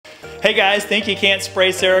Hey guys, think you can't spray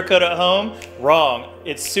Cerakote at home? Wrong.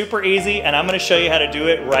 It's super easy and I'm going to show you how to do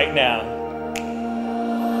it right now.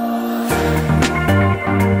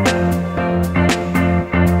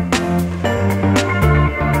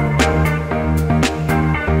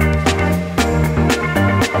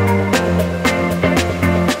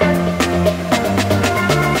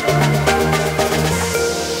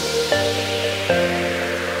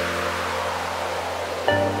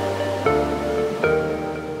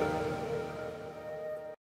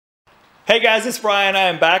 Hey guys, it's Brian. I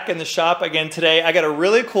am back in the shop again today. I got a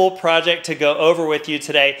really cool project to go over with you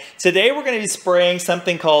today. Today we're going to be spraying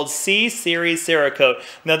something called C-Series Cerakote.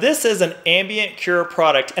 Now this is an ambient cure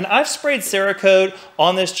product, and I've sprayed Cerakote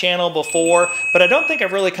on this channel before, but I don't think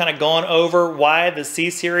I've really kind of gone over why the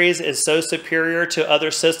C-Series is so superior to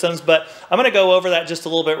other systems, but I'm going to go over that just a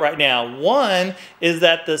little bit right now. One is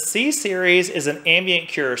that the C-Series is an ambient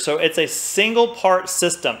cure, so it's a single part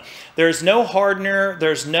system. There's no hardener,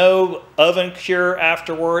 there's no oven cure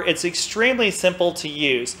afterward. It's extremely simple to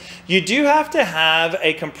use. You do have to have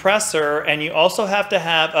a compressor, and you also have to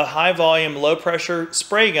have a high volume, low pressure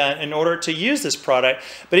spray gun in order to use this product.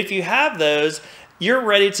 But if you have those, you're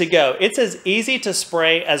ready to go. It's as easy to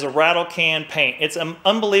spray as a rattle can paint. It's an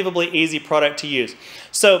unbelievably easy product to use.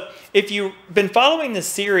 So if you've been following this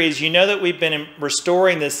series, you know that we've been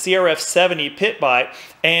restoring the CRF70 pit bike,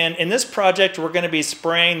 and in this project we're going to be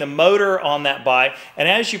spraying the motor on that bike, and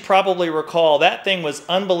as you probably recall, that thing was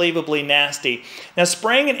unbelievably nasty. Now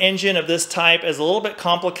spraying an engine of this type is a little bit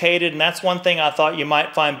complicated, and that's one thing I thought you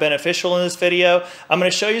might find beneficial in this video. I'm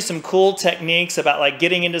going to show you some cool techniques about like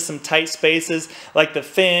getting into some tight spaces like the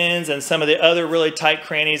fins and some of the other really tight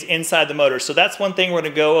crannies inside the motor. So that's one thing we're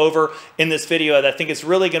going to go over in this video that I think is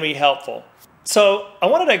really going to be helpful. So I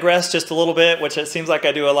want to digress just a little bit, which it seems like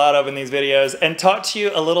I do a lot of in these videos, and talk to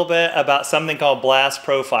you a little bit about something called blast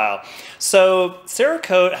profile. So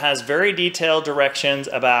Cerakote has very detailed directions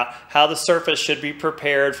about how the surface should be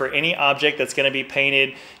prepared for any object that's going to be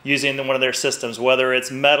painted using one of their systems, whether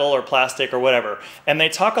it's metal or plastic or whatever. And they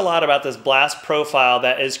talk a lot about this blast profile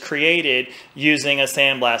that is created using a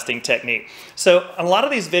sandblasting technique. So a lot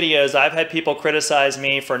of these videos, I've had people criticize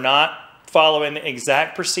me for not following the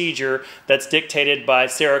exact procedure that's dictated by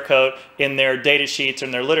Cerakote in their data sheets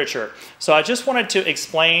and their literature. So I just wanted to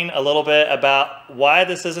explain a little bit about why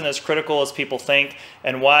this isn't as critical as people think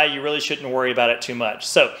and why you really shouldn't worry about it too much.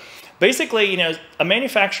 So basically, you know, a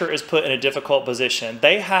manufacturer is put in a difficult position.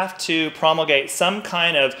 They have to promulgate some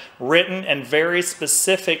kind of written and very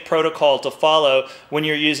specific protocol to follow when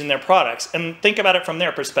you're using their products. And think about it from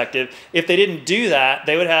their perspective. If they didn't do that,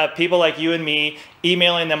 they would have people like you and me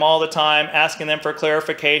emailing them all the time, asking them for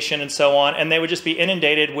clarification and so on, and they would just be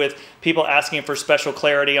inundated with people asking for special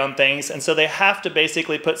clarity on things, and so they have to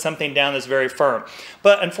basically put something down that's very firm.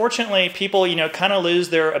 But unfortunately, people, you know, kind of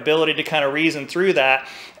lose their ability to kind of reason through that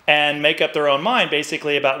and make up their own mind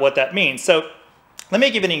basically about what that means. So let me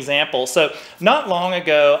give you an example. So not long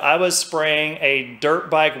ago, I was spraying a dirt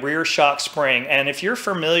bike rear shock spring. And if you're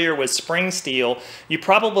familiar with spring steel, you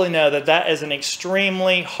probably know that that is an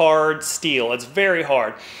extremely hard steel. It's very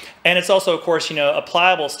hard. And it's also, of course, you know, a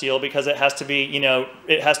pliable steel because it has to be, you know,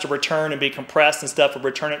 it has to return and be compressed and stuff and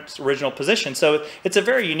return its original position. So it's a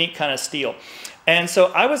very unique kind of steel. And so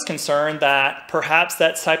I was concerned that perhaps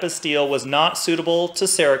that type of steel was not suitable to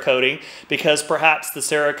Cerakoting because perhaps the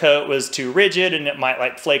Cerakote was too rigid and it might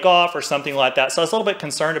like flake off or something like that. So I was a little bit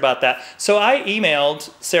concerned about that. So I emailed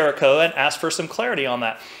Cerakote and asked for some clarity on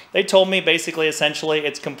that. They told me basically, essentially,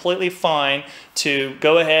 it's completely fine to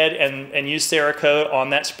go ahead and use Cerakote on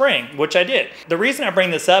that spring, which I did. The reason I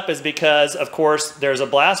bring this up is because, of course, there's a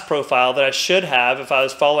blast profile that I should have if I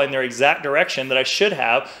was following their exact direction that I should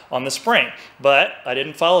have on the spring. But I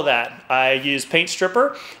didn't follow that. I used paint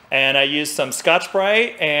stripper and I used some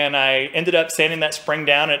Scotch-Brite and I ended up sanding that spring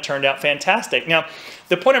down and it turned out fantastic. Now,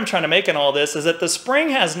 the point I'm trying to make in all this is that the spring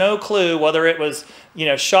has no clue whether it was, you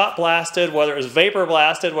know, shot blasted, whether it was vapor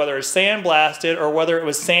blasted, whether it was sand blasted, or whether it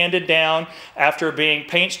was sanded down after being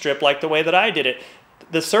paint stripped like the way that I did it.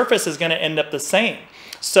 The surface is going to end up the same.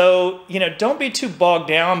 So, you know, don't be too bogged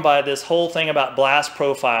down by this whole thing about blast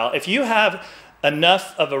profile. If you have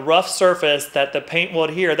enough of a rough surface that the paint will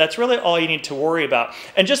adhere, that's really all you need to worry about.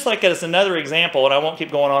 And just like as another example, and I won't keep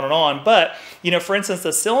going on and on, but you know, for instance,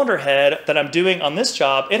 the cylinder head that I'm doing on this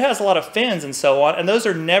job, it has a lot of fins and so on, and those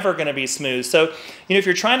are never going to be smooth. So, you know, if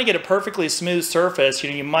you're trying to get a perfectly smooth surface, you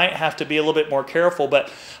know, you might have to be a little bit more careful,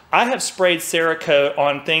 but I have sprayed Cerakote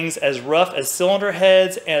on things as rough as cylinder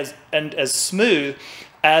heads and as smooth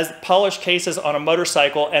as polished cases on a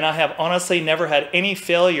motorcycle, and I have honestly never had any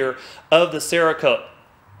failure of the Cerakote.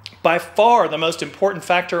 By far, the most important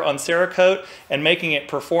factor on Cerakote and making it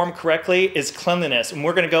perform correctly is cleanliness. And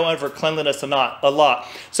we're going to go over cleanliness a lot.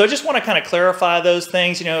 So I just want to kind of clarify those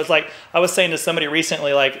things. You know, it's like I was saying to somebody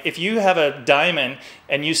recently, like if you have a diamond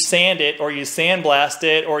and you sand it or you sandblast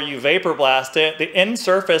it or you vapor blast it, the end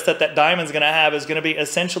surface that that diamond's going to have is going to be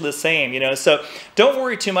essentially the same, you know. So don't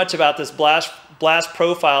worry too much about this blast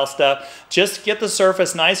profile stuff. Just get the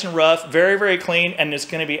surface nice and rough, very, very clean, and it's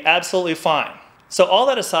going to be absolutely fine. So all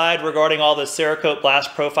that aside regarding all the Cerakote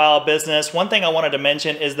blast profile business, one thing I wanted to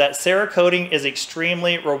mention is that Cerakoting is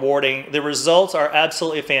extremely rewarding. The results are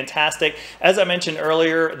absolutely fantastic. As I mentioned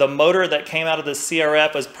earlier, the motor that came out of the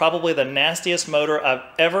CRF was probably the nastiest motor I've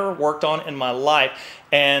ever worked on in my life.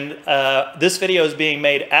 And this video is being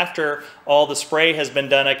made after all the spray has been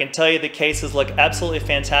done. I can tell you the cases look absolutely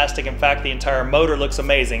fantastic. In fact, the entire motor looks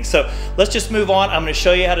amazing. So let's just move on. I'm going to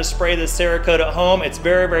show you how to spray this Cerakote at home. It's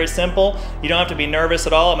very, very simple. You don't have to be nervous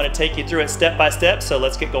at all. I'm going to take you through it step by step. So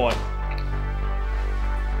let's get going.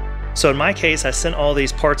 So in my case, I sent all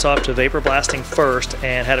these parts off to vapor blasting first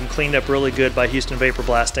and had them cleaned up really good by Houston Vapor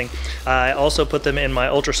Blasting. I also put them in my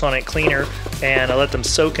ultrasonic cleaner and I let them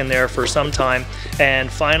soak in there for some time. And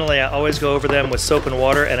finally, I always go over them with soap and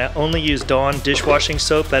water, and I only use Dawn dishwashing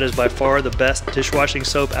soap. That is by far the best dishwashing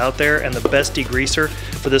soap out there and the best degreaser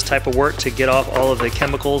for this type of work to get off all of the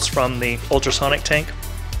chemicals from the ultrasonic tank.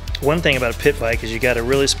 One thing about a pit bike is you got to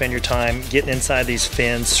really spend your time getting inside these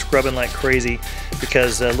fins, scrubbing like crazy,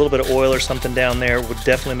 because a little bit of oil or something down there would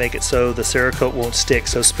definitely make it so the Cerakote won't stick.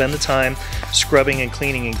 So spend the time scrubbing and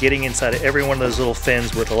cleaning and getting inside of every one of those little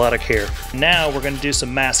fins with a lot of care. Now we're going to do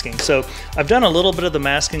some masking. So I've done a little bit of the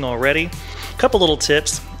masking already. A couple little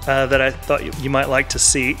tips that I thought you might like to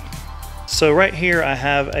see. So right here I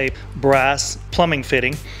have a brass plumbing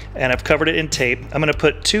fitting and I've covered it in tape. I'm going to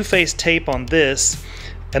put two-face tape on this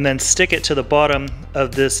and then stick it to the bottom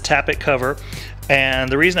of this tappet cover. And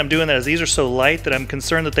the reason I'm doing that is these are so light that I'm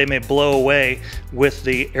concerned that they may blow away with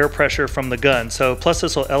the air pressure from the gun. So plus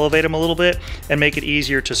this will elevate them a little bit and make it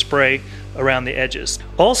easier to spray around the edges.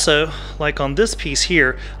 Also, like on this piece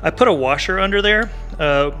here, I put a washer under there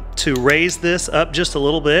to raise this up just a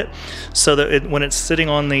little bit so that when it's sitting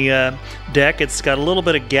on the deck, it's got a little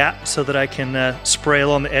bit of gap so that I can spray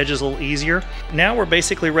along the edges a little easier. Now we're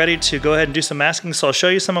basically ready to go ahead and do some masking. So I'll show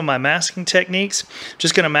you some of my masking techniques.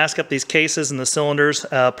 Just going to mask up these cases and the cylinders.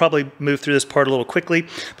 Probably move through this part a little quickly,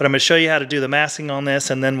 but I'm going to show you how to do the masking on this,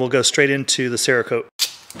 and then we'll go straight into the Cerakote.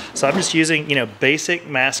 So I'm just using, you know, basic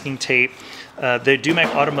masking tape. They do make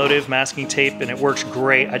automotive masking tape and it works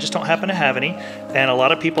great. I just don't happen to have any, and a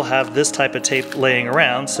lot of people have this type of tape laying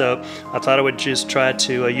around, so I thought I would just try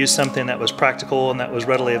to use something that was practical and that was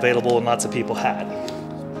readily available and lots of people had.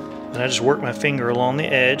 And I just work my finger along the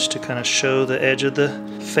edge to kind of show the edge of the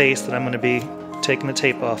face that I'm going to be taking the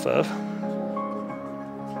tape off of.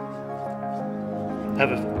 I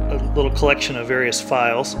have a little collection of various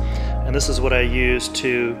files, and this is what I use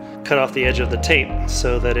to cut off the edge of the tape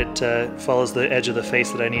so that it follows the edge of the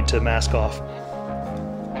face that I need to mask off.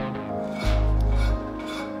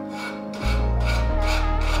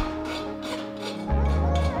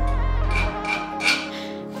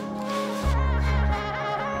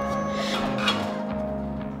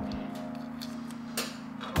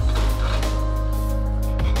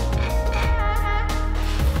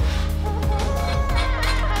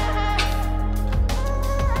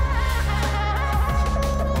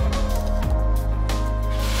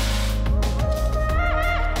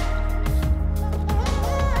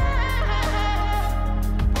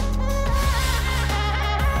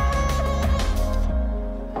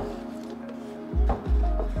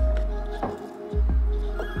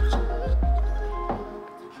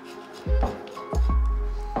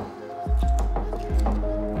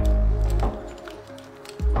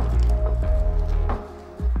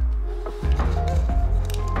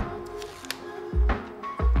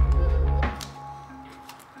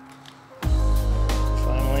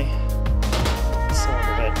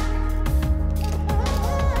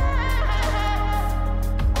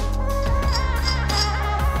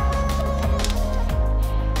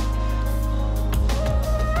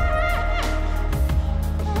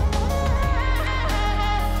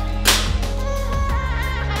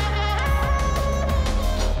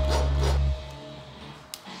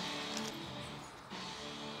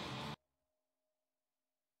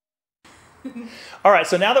 All right,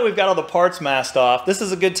 so now that we've got all the parts masked off, this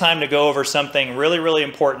is a good time to go over something really, really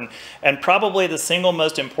important, and probably the single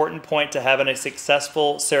most important point to having a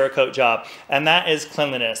successful Cerakote job, and that is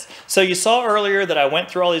cleanliness. So you saw earlier that I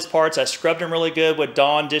went through all these parts, I scrubbed them really good with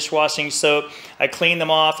Dawn dishwashing soap, I cleaned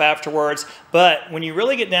them off afterwards, But when you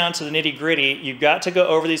really get down to the nitty gritty, you've got to go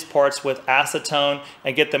over these parts with acetone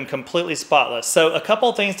and get them completely spotless. So a couple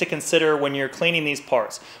of things to consider when you're cleaning these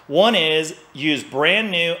parts. One is use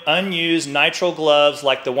brand new unused nitrile gloves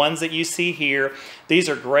like the ones that you see here. These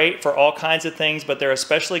are great for all kinds of things, but they're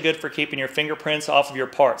especially good for keeping your fingerprints off of your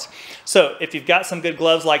parts. So if you've got some good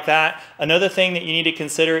gloves like that, another thing that you need to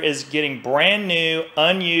consider is getting brand new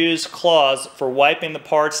unused cloths for wiping the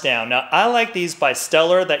parts down. Now I like these by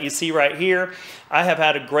Stellar that you see right here. I have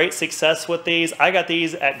had a great success with these. I got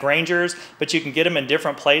these at Granger's, but you can get them in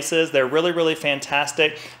different places. They're really, really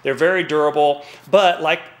fantastic. They're very durable, but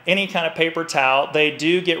like any kind of paper towel, they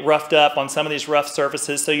do get roughed up on some of these rough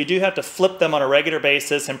surfaces, so you do have to flip them on a regular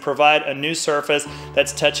basis and provide a new surface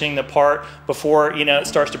that's touching the part before, you know, it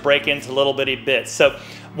starts to break into little bitty bits. So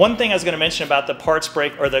one thing I was going to mention about the parts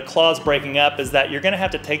break or the cloths breaking up is that you're going to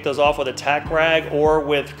have to take those off with a tack rag or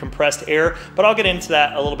with compressed air, but I'll get into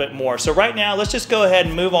that a little bit more. So right now, let's just go ahead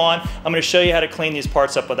and move on. I'm going to show you how to clean these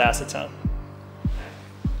parts up with acetone.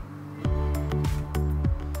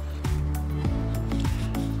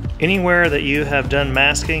 Anywhere that you have done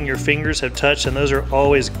masking, your fingers have touched, and those are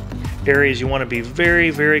always areas you want to be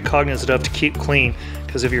very, very cognizant of to keep clean,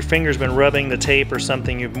 because if your finger's been rubbing the tape or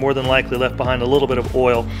something, you've more than likely left behind a little bit of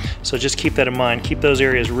oil. So just keep that in mind. Keep those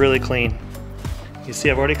areas really clean. You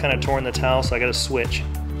see, I've already kind of torn the towel, so I got to switch.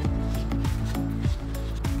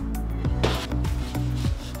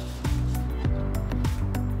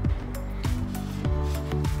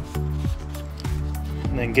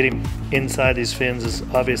 And then getting inside these fins is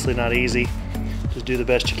obviously not easy. Just do the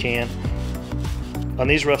best you can. On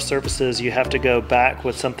these rough surfaces, you have to go back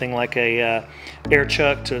with something like a air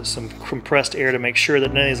chuck to some compressed air to make sure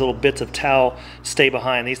that none of these little bits of towel stay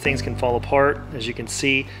behind. These things can fall apart, as you can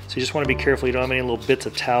see, so you just want to be careful you don't have any little bits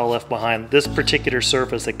of towel left behind. This particular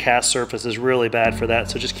surface, the cast surface, is really bad for that,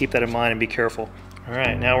 so just keep that in mind and be careful. All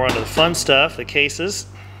right, now we're on to the fun stuff, the cases.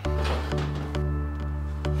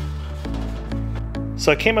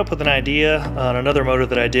 So I came up with an idea on another motor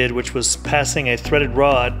that I did, which was passing a threaded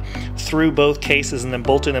rod through both cases and then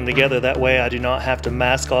bolting them together. That way I do not have to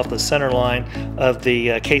mask off the center line of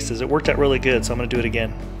the cases. It worked out really good, so I'm going to do it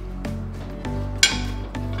again.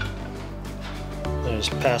 I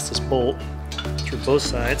just pass this bolt through both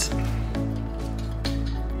sides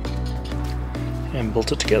and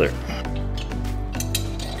bolt it together.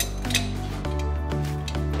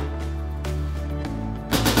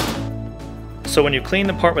 So when you clean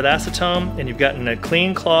the part with acetone and you've gotten a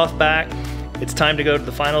clean cloth back, it's time to go to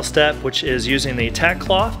the final step, which is using the tack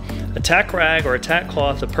cloth. A tack rag or a tack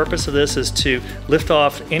cloth, the purpose of this is to lift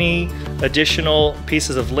off any additional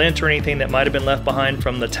pieces of lint or anything that might have been left behind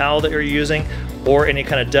from the towel that you're using, or any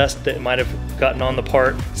kind of dust that might have gotten on the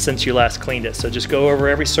part since you last cleaned it. So just go over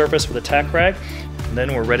every surface with a tack rag, and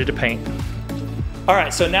then we're ready to paint. All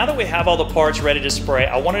right, so now that we have all the parts ready to spray,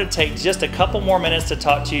 I wanted to take just a couple more minutes to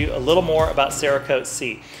talk to you a little more about Cerakote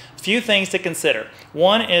C. A few things to consider.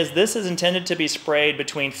 One is this is intended to be sprayed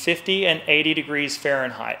between 50 and 80 degrees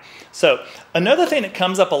Fahrenheit. So another thing that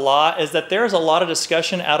comes up a lot is that there's a lot of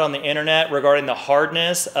discussion out on the internet regarding the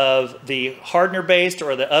hardness of the hardener based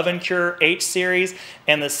or the oven cure H series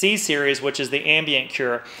and the C series, which is the ambient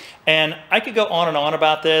cure. And I could go on and on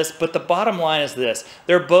about this, but the bottom line is this: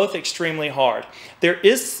 they're both extremely hard. There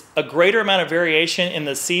is a greater amount of variation in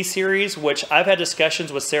the C series, which I've had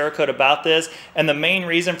discussions with Cerakote about this, and the main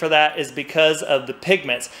reason for that is because of the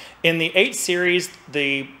pigments. In the H series,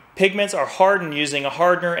 the pigments are hardened using a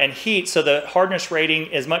hardener and heat, so the hardness rating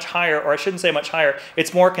is much higher, or I shouldn't say much higher,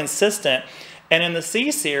 it's more consistent. And in the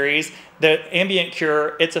C series, the ambient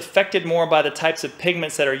cure, it's affected more by the types of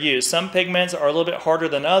pigments that are used. Some pigments are a little bit harder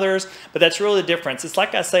than others, but that's really the difference. It's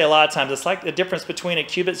like I say a lot of times, it's like the difference between a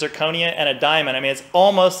cubic zirconia and a diamond. I mean, it's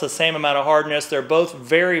almost the same amount of hardness. They're both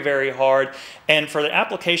very, very hard. And for the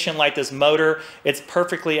application like this motor, it's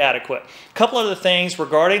perfectly adequate. A couple other things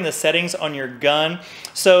regarding the settings on your gun.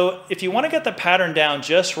 So if you want to get the pattern down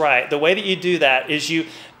just right, the way that you do that is you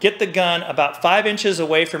get the gun about 5 inches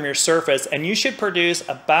away from your surface, and you should produce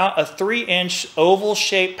about a 3-inch oval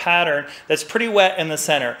shaped pattern that's pretty wet in the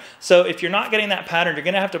center. So if you're not getting that pattern, you're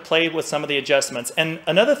going to have to play with some of the adjustments. And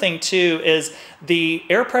another thing too is the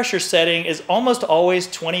air pressure setting is almost always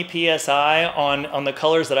 20 psi on the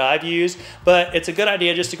colors that I've used, but it's a good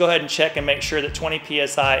idea just to go ahead and check and make sure that 20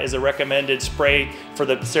 psi is a recommended spray for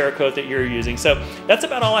the Cerakote that you're using. So that's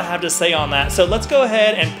about all I have to say on that. So let's go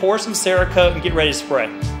ahead and pour some Cerakote and get ready to spray.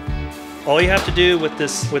 All you have to do with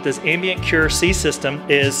this ambient cure C system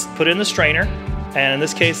is put in the strainer, and in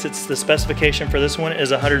this case it's the specification for this one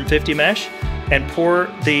is 150 mesh, and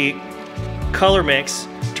pour the color mix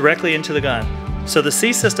directly into the gun. So the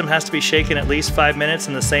C system has to be shaken at least 5 minutes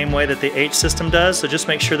in the same way that the H system does, so just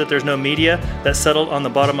make sure that there's no media that's settled on the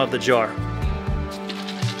bottom of the jar.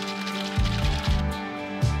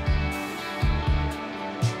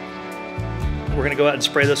 We're gonna go out and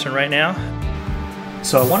spray this one right now.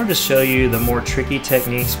 So I wanted to show you the more tricky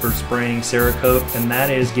techniques for spraying Cerakote, and that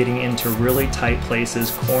is getting into really tight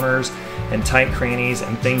places, corners and tight crannies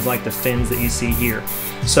and things like the fins that you see here.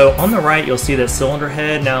 So on the right you'll see that cylinder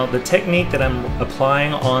head. Now the technique that I'm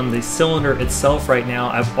applying on the cylinder itself right now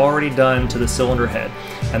I've already done to the cylinder head,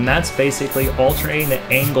 and that's basically alternating the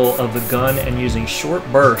angle of the gun and using short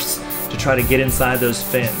bursts to try to get inside those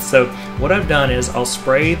fins. So what I've done is I'll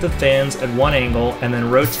spray the fins at one angle and then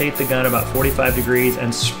rotate the gun about 45 degrees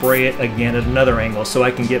and spray it again at another angle so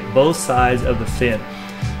I can get both sides of the fin.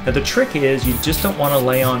 Now the trick is you just don't want to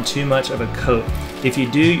lay on too much of a coat. If you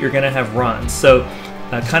do, you're going to have runs. So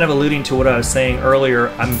kind of alluding to what I was saying earlier,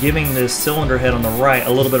 I'm giving this cylinder head on the right a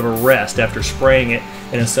little bit of a rest after spraying it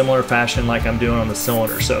in a similar fashion like I'm doing on the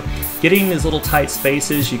cylinder. So getting these little tight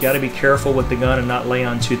spaces, you got to be careful with the gun and not lay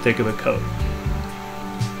on too thick of a coat.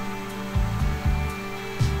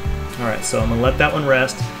 Alright, so I'm going to let that one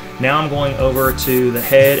rest. Now I'm going over to the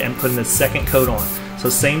head and putting the second coat on. So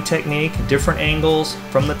same technique, different angles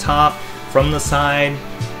from the top, from the side,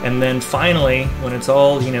 and then finally, when it's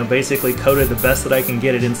all, basically coated the best that I can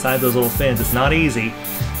get it inside those little fins, it's not easy,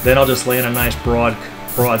 then I'll just lay in a nice broad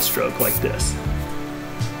stroke like this.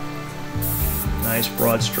 Nice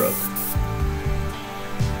broad stroke.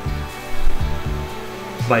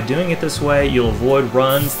 By doing it this way, you'll avoid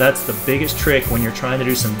runs. That's the biggest trick when you're trying to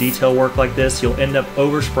do some detail work like this. You'll end up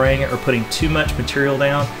overspraying it or putting too much material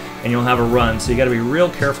down, and you'll have a run. So you got to be real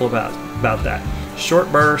careful about that. Short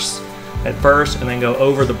bursts at first and then go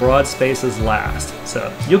over the broad spaces last.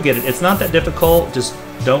 So you'll get it. It's not that difficult. Just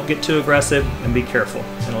don't get too aggressive and be careful.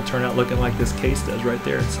 And it'll turn out looking like this case does right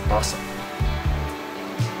there. It's awesome.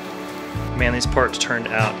 Man, these parts turned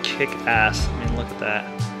out kick-ass. I mean, look at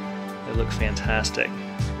that. They look fantastic.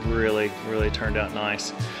 Really, really turned out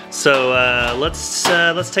nice. So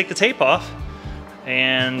let's take the tape off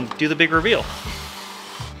and do the big reveal.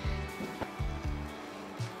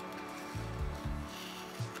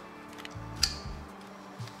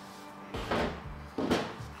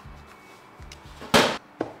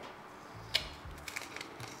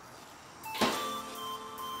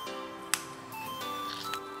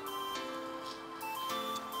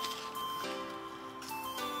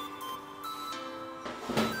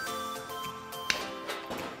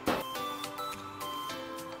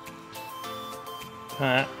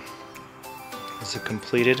 That is a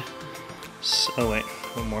completed, oh wait,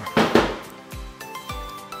 one more.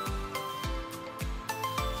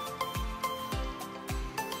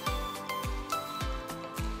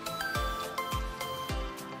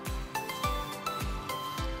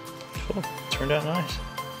 Cool, turned out nice.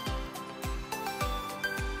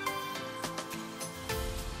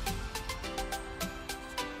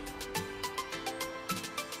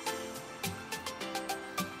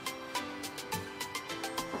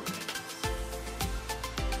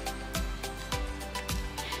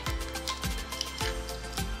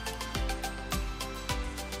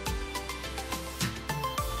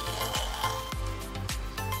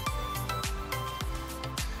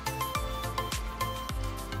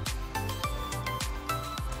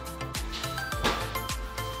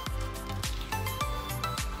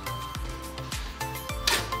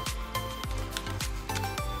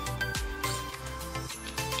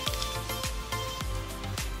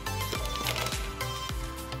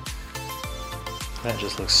 That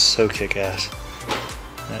just looks so kick-ass.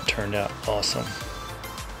 That turned out awesome.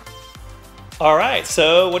 All right,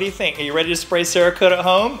 so what do you think? Are you ready to spray Cerakote at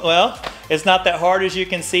home? Well, it's not that hard as you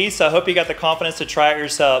can see, so I hope you got the confidence to try it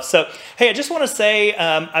yourself. So, hey, I just want to say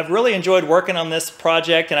I've really enjoyed working on this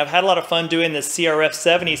project, and I've had a lot of fun doing this CRF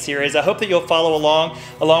 70 series. I hope that you'll follow along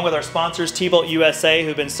with our sponsors, T-Bolt USA,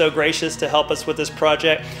 who've been so gracious to help us with this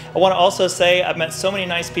project. I want to also say I've met so many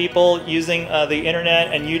nice people using the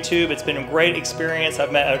internet and YouTube. It's been a great experience.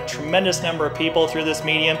 I've met a tremendous number of people through this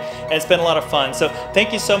medium, and it's been a lot of fun. So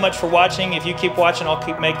thank you so much for watching. If you keep watching, I'll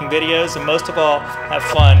keep making videos, and most of all, have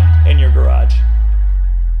fun in your garage.